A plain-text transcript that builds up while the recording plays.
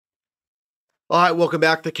All right, welcome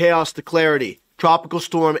back to Chaos to Clarity. Tropical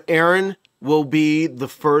Storm Erin will be the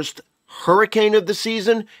first hurricane of the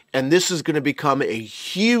season, and this is going to become a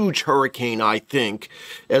huge hurricane, I think,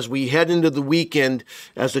 as we head into the weekend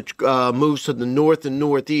as it moves to the north and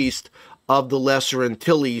northeast of the Lesser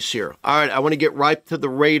Antilles here. All right, I want to get right to the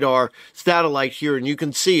radar satellite here, and you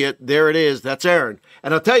can see it. There it is. That's Erin.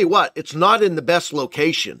 And I'll tell you what, it's not in the best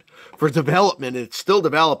location for development. It's still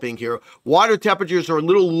developing here. Water temperatures are a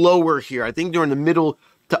little lower here. I think they're in the middle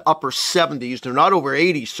to upper 70s. They're not over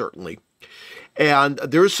 80, certainly. And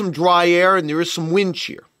there is some dry air and there is some wind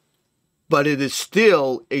shear. But it is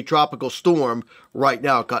still a tropical storm right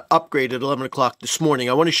now. It got upgraded at 11 o'clock this morning.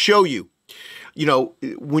 I want to show you,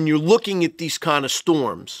 when you're looking at these kind of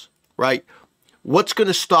storms, right, what's going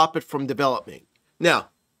to stop it from developing? Now,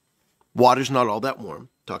 water's not all that warm.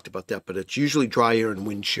 Talked about that, but it's usually dry air and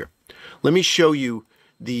wind shear. Let me show you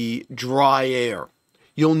the dry air.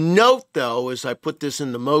 You'll note, though, as I put this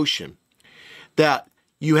into motion, that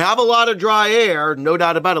you have a lot of dry air, no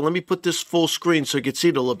doubt about it. Let me put this full screen so you can see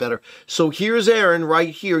it a little better. So here's Erin right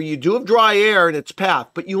here. You do have dry air in its path,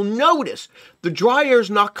 but you'll notice the dry air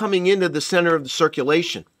is not coming into the center of the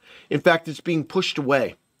circulation. In fact, it's being pushed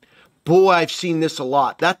away. Boy, I've seen this a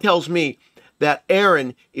lot. That tells me that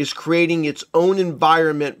Erin is creating its own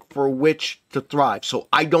environment for which to thrive. So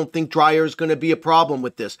I don't think dry air is going to be a problem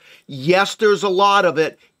with this. Yes, there's a lot of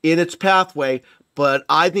it in its pathway, but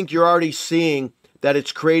I think you're already seeing that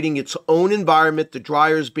it's creating its own environment. The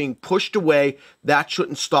dry air is being pushed away. That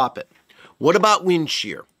shouldn't stop it. What about wind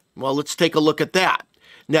shear? Well, let's take a look at that.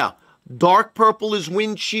 Now, dark purple is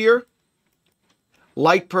wind shear.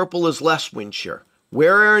 Light purple is less wind shear.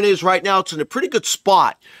 Where Erin is right now, it's in a pretty good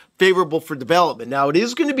spot, favorable for development. Now, it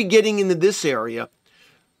is going to be getting into this area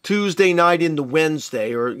Tuesday night into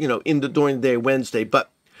Wednesday, or, during the day Wednesday.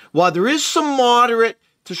 But while there is some moderate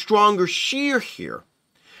to stronger shear here,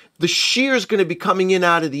 the shear is going to be coming in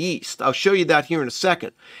out of the east. I'll show you that here in a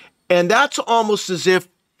second. And that's almost as if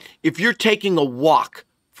you're taking a walk,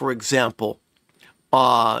 for example,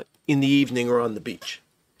 in the evening or on the beach.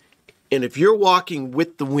 And if you're walking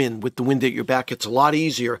with the wind at your back, it's a lot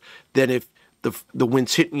easier than if the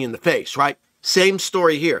wind's hitting you in the face, right? Same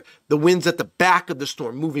story here. The wind's at the back of the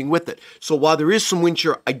storm, moving with it. So while there is some wind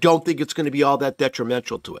shear, I don't think it's going to be all that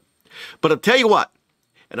detrimental to it. But I'll tell you what,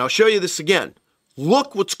 and I'll show you this again.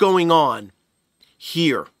 Look what's going on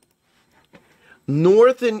here.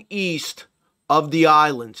 North and east of the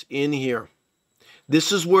islands in here.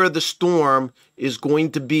 This is where the storm is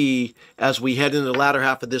going to be as we head into the latter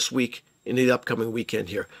half of this week in the upcoming weekend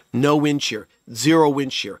here. No wind shear, zero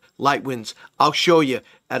wind shear, light winds. I'll show you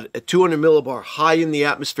at a 200 millibar high in the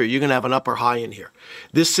atmosphere, you're going to have an upper high in here.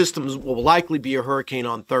 This system will likely be a hurricane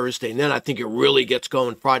on Thursday, and then I think it really gets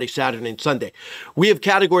going Friday, Saturday, and Sunday. We have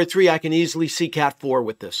Category 3. I can easily see Cat 4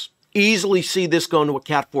 with this. Easily see this going to a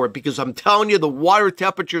Cat 4 because I'm telling you the water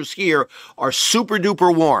temperatures here are super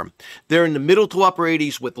duper warm. They're in the middle to upper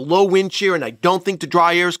 80s with low wind shear, and I don't think the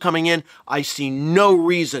dry air is coming in. I see no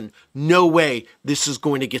reason, no way this is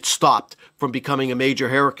going to get stopped from becoming a major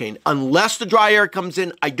hurricane. Unless the dry air comes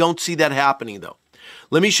in, I don't see that happening though.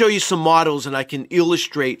 Let me show you some models and I can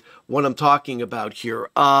illustrate what I'm talking about here.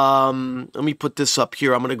 Let me put this up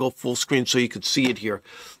here. I'm going to go full screen so you can see it here.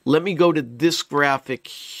 Let me go to this graphic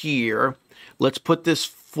here. Let's put this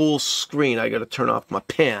full screen. I got to turn off my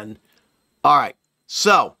pen. All right.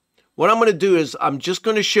 So what I'm going to do is I'm just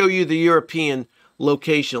going to show you the European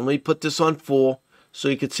location. Let me put this on full so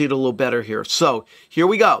you can see it a little better here. So here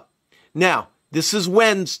we go. Now, this is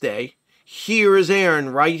Wednesday. Here is Erin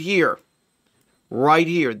right here. Right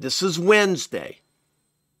here. This is Wednesday.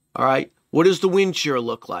 All right. What does the wind shear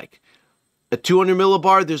look like? At 200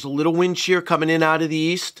 millibar, there's a little wind shear coming in out of the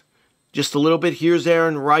east. Just a little bit. Here's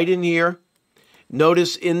Erin right in here.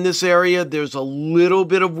 Notice in this area, there's a little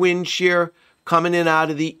bit of wind shear coming in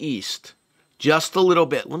out of the east. Just a little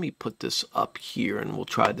bit. Let me put this up here and we'll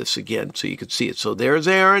try this again so you can see it. So there's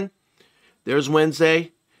Erin. There's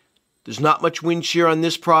Wednesday. There's not much wind shear on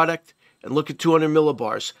this product. And look at 200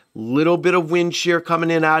 millibars. Little bit of wind shear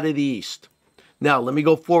coming in out of the east. Now, let me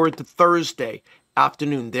go forward to Thursday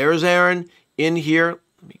afternoon. There's Erin in here.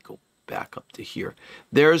 Let me go back up to here.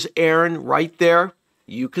 There's Erin right there.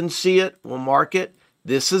 You can see it. We'll mark it.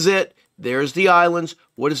 This is it. There's the islands.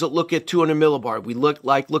 What does it look at 200 millibar? We look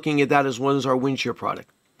like looking at that as one as our wind shear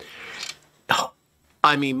product. Oh,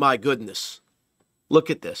 I mean, my goodness.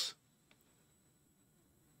 Look at this.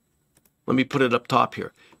 Let me put it up top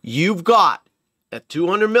here. You've got, at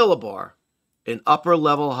 200 millibar, an upper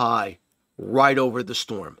level high right over the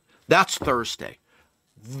storm. That's Thursday.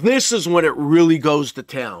 This is when it really goes to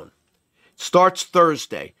town. It starts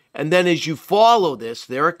Thursday, And then as you follow this,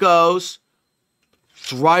 there it goes.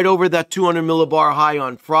 It's right over that 200 millibar high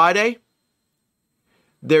on Friday.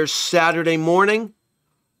 There's Saturday morning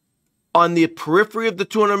on the periphery of the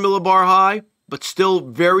 200 millibar high, but still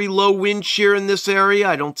very low wind shear in this area.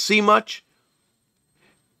 I don't see much.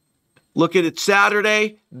 Look at it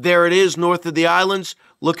Saturday. There it is north of the islands.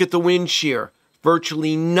 Look at the wind shear.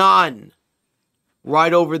 Virtually none.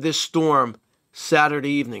 Right over this storm Saturday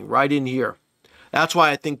evening, right in here. That's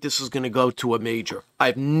why I think this is going to go to a major. I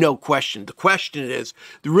have no question. The question is,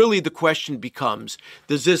 really the question becomes,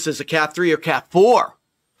 does this as a Cat 3 or Cat 4?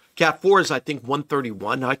 Cat 4 is, I think,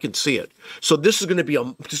 131. I can see it. So this is going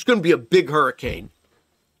to be a big hurricane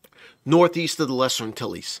northeast of the Lesser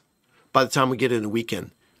Antilles by the time we get in the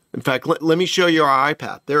weekend. In fact, let me show you our eye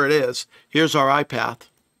path. There it is. Here's our eye path.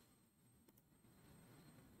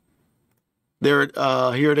 Here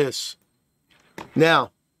it is.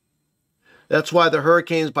 Now, that's why the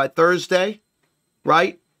hurricane's by Thursday,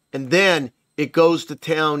 right? And then it goes to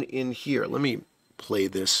town in here. Let me play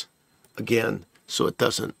this again so it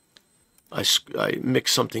doesn't. I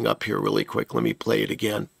mixed something up here really quick. Let me play it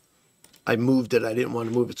again. I moved it. I didn't want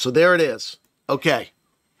to move it. So there it is. Okay.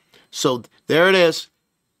 So there it is.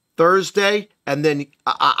 Thursday. And then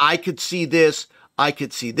I could see this. I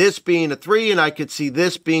could see this being a 3, and I could see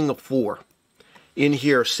this being a 4. In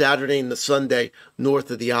here, Saturday and the Sunday,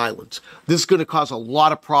 north of the islands. This is going to cause a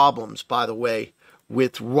lot of problems, by the way,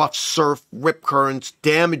 with rough surf, rip currents,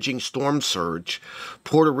 damaging storm surge,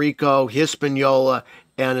 Puerto Rico, Hispaniola,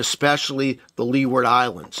 and especially the Leeward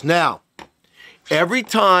Islands. Now, every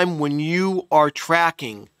time when you are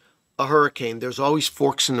tracking a hurricane, there's always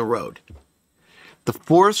forks in the road. The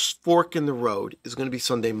fourth fork in the road is going to be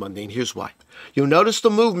Sunday, Monday, and here's why. You'll notice the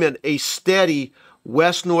movement, a steady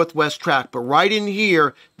west-northwest track, but right in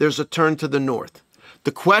here, there's a turn to the north.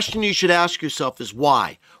 The question you should ask yourself is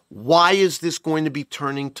why? Why is this going to be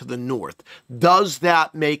turning to the north? Does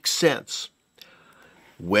that make sense?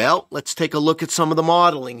 Well, let's take a look at some of the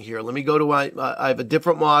modeling here. Let me go to, I have a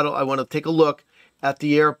different model. I want to take a look at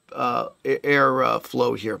the air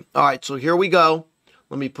flow here. All right, so here we go.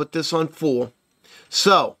 Let me put this on full.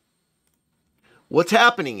 So, what's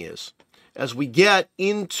happening is, as we get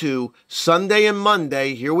into Sunday and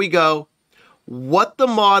Monday, here we go. What the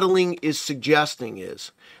modeling is suggesting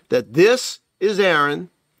is that this is Erin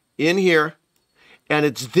in here, and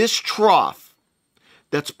it's this trough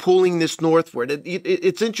that's pulling this northward.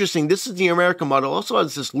 It's interesting. This is the American model. Also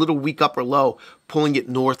has this little weak upper low pulling it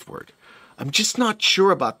northward. I'm just not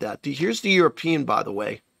sure about that. Here's the European, by the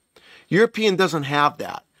way. European doesn't have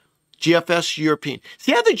that. GFS European.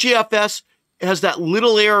 See how the GFS has that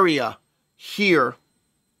little area here,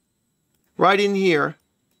 right in here,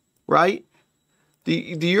 right?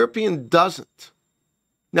 The European doesn't.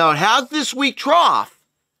 Now, it has this weak trough.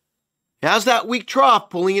 It has that weak trough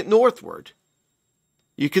pulling it northward.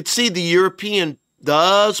 You could see the European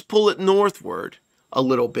does pull it northward a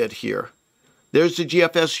little bit here. There's the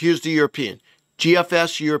GFS. Here's the European.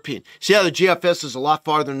 GFS, European. See how the GFS is a lot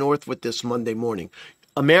farther north with this Monday morning.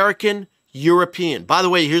 American, European. By the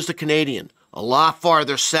way, here's the Canadian. A lot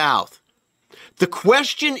farther south. The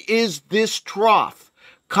question is this trough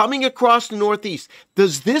coming across the northeast.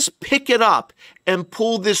 Does this pick it up and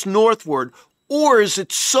pull this northward, or is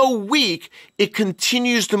it so weak it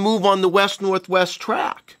continues to move on the west-northwest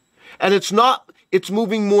track? And it's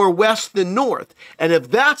moving more west than north. And if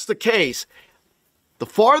that's the case, the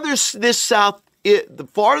farther this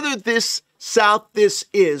south this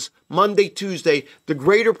is, Monday, Tuesday, the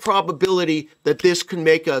greater probability that this can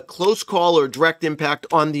make a close call or direct impact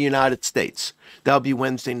on the United States. That'll be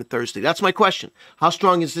Wednesday and Thursday. That's my question. How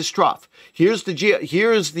strong is this trough? Here's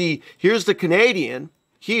the Canadian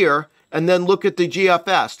here, and then look at the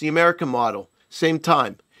GFS, the American model, same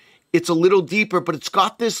time. It's a little deeper, but it's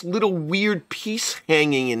got this little weird piece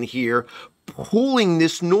hanging in here, pulling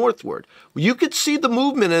this northward. You could see the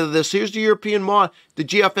movement of this. Here's the European model, the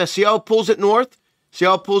GFS. See how it pulls it north? See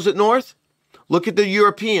how it pulls it north? Look at the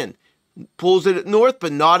European. Pulls it north,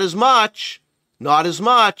 but not as much. Not as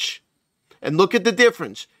much. And look at the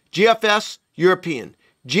difference. GFS, European.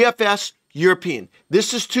 GFS, European.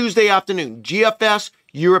 This is Tuesday afternoon. GFS,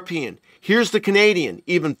 European. Here's the Canadian,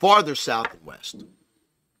 even farther south and west.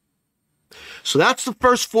 So that's the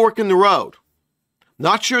first fork in the road.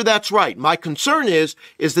 Not sure that's right. My concern is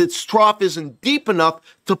that this trough isn't deep enough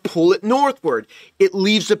to pull it northward. It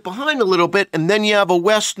leaves it behind a little bit, and then you have a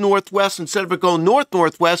west-northwest. Instead of it going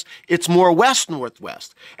north-northwest, it's more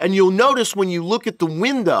west-northwest. And you'll notice when you look at the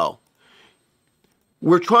window,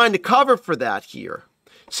 we're trying to cover for that here.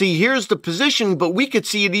 See, here's the position, but we could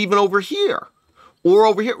see it even over here or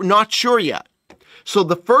over here. We're not sure yet. So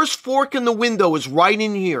the first fork in the window is right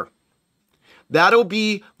in here. That'll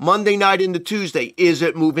be Monday night into Tuesday. Is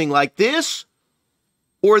it moving like this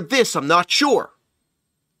or this? I'm not sure.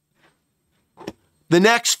 The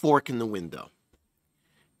next fork in the window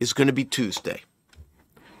is going to be Tuesday.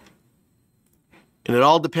 And it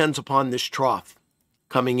all depends upon this trough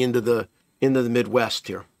coming into the Midwest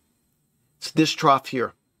here. It's this trough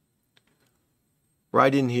here.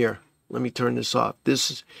 Right in here. Let me turn this off.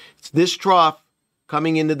 It's this trough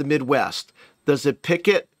coming into the Midwest. Does it pick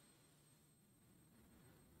it?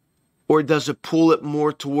 Or does it pull it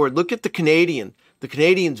more toward? Look at the Canadian. The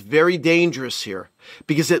Canadian's very dangerous here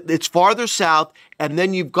because it's farther south, and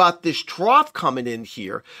then you've got this trough coming in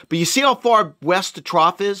here. But you see how far west the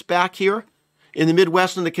trough is back here in the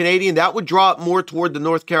Midwest and the Canadian? That would draw it more toward the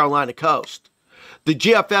North Carolina coast. The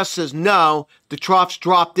GFS says no, the trough's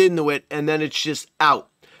dropped into it, and then it's just out.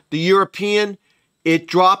 The European, it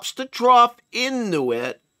drops the trough into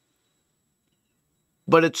it,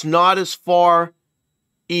 but it's not as far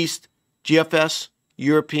east. GFS,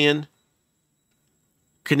 European,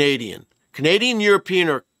 Canadian. Canadian, European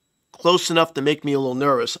are close enough to make me a little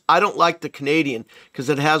nervous. I don't like the Canadian because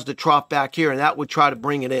it has the trough back here, and that would try to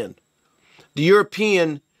bring it in. The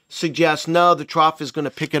European suggests, no, the trough is going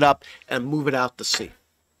to pick it up and move it out to sea.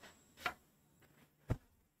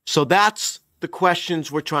 So that's the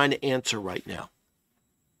questions we're trying to answer right now.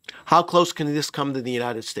 How close can this come to the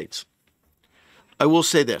United States? I will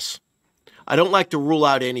say this. I don't like to rule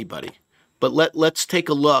out anybody, but let's take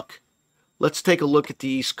a look. Let's take a look at the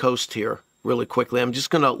East Coast here really quickly. I'm just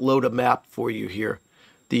going to load a map for you here,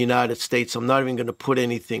 the United States. I'm not even going to put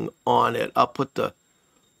anything on it. I'll put the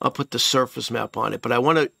surface map on it, but I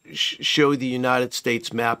want to show the United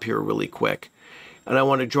States map here really quick, and I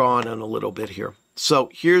want to draw on it a little bit here. So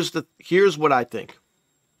here's what I think.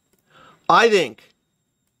 I think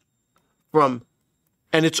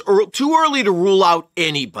and it's too early to rule out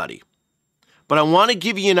anybody, but I want to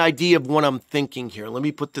give you an idea of what I'm thinking here. Let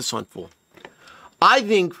me put this on full. I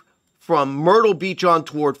think from Myrtle Beach on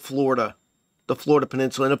toward Florida, the Florida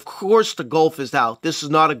Peninsula, and of course the Gulf is out. This is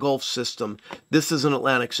not a Gulf system. This is an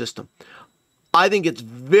Atlantic system. I think it's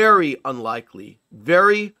very unlikely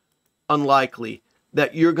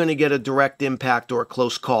that you're going to get a direct impact or a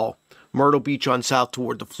close call. Myrtle Beach on south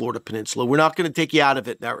toward the Florida Peninsula. We're not going to take you out of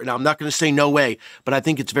it now. I'm not going to say no way, but I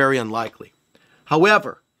think it's very unlikely.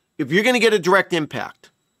 However, if you're going to get a direct impact,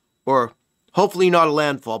 or hopefully not a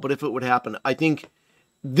landfall, but if it would happen, I think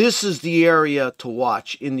this is the area to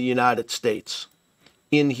watch in the United States.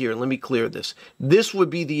 In here, let me clear this. This would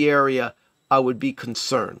be the area I would be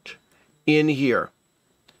concerned in here.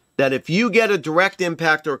 That if you get a direct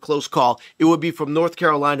impact or a close call, it would be from North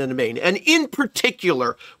Carolina to Maine. And in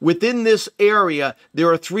particular, within this area,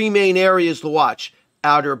 there are three main areas to watch.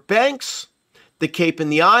 Outer Banks, the Cape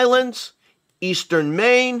and the Islands, Eastern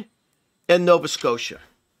Maine, and Nova Scotia.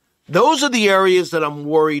 Those are the areas that I'm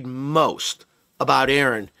worried most about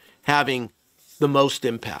Erin having the most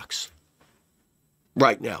impacts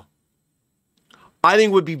right now. I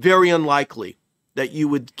think it would be very unlikely that you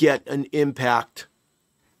would get an impact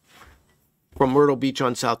from Myrtle Beach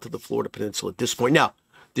on south to the Florida Peninsula at this point. Now,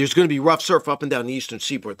 there's going to be rough surf up and down the eastern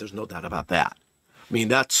seaboard. There's no doubt about that. I mean,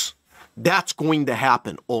 that's going to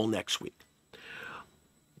happen all next week.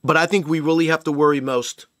 But I think we really have to worry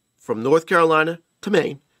most from North Carolina to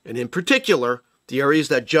Maine, and in particular, the areas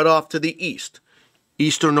that jut off to the east.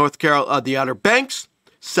 Eastern North Carolina, the Outer Banks,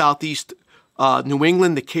 southeast New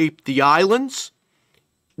England, the Cape, the Islands,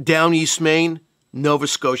 down East Maine, Nova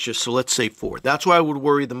Scotia. So let's say 4. That's why I would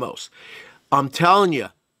worry the most. I'm telling you,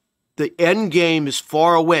 the end game is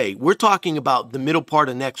far away. We're talking about the middle part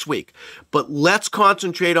of next week. But let's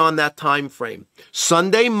concentrate on that time frame.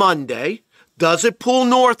 Sunday, Monday, does it pull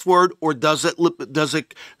northward or does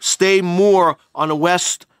it stay more on a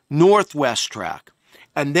west-northwest track?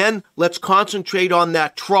 And then let's concentrate on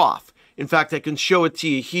that trough. In fact, I can show it to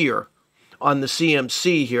you here on the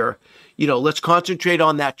CMC here. Let's concentrate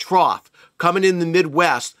on that trough. Coming in the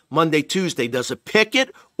Midwest, Monday, Tuesday, does it pick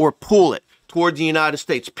it or pull it toward the United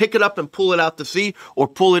States? Pick it up and pull it out to sea or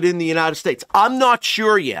pull it in the United States? I'm not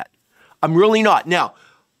sure yet. I'm really not. Now,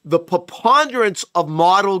 the preponderance of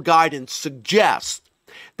model guidance suggests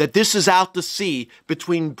that this is out to sea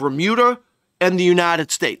between Bermuda and the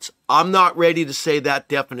United States. I'm not ready to say that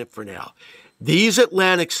definite for now. These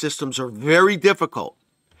Atlantic systems are very difficult,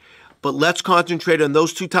 but let's concentrate on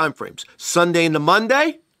those two time frames, Sunday into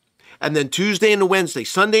Monday, and then Tuesday into Wednesday,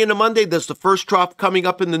 Sunday into Monday, does the first trough coming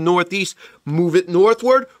up in the northeast move it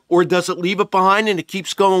northward, or does it leave it behind and it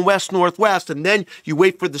keeps going west-northwest, and then you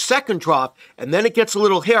wait for the second trough, and then it gets a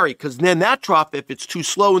little hairy, because then that trough, if it's too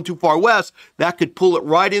slow and too far west, that could pull it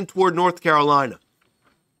right in toward North Carolina.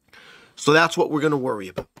 So that's what we're going to worry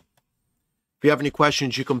about. If you have any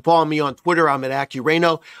questions, you can follow me on Twitter. I'm at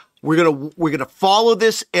AccuRayno. We're gonna follow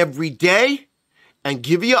this every day and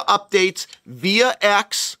give you updates via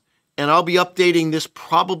X, and I'll be updating this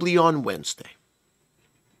probably on Wednesday.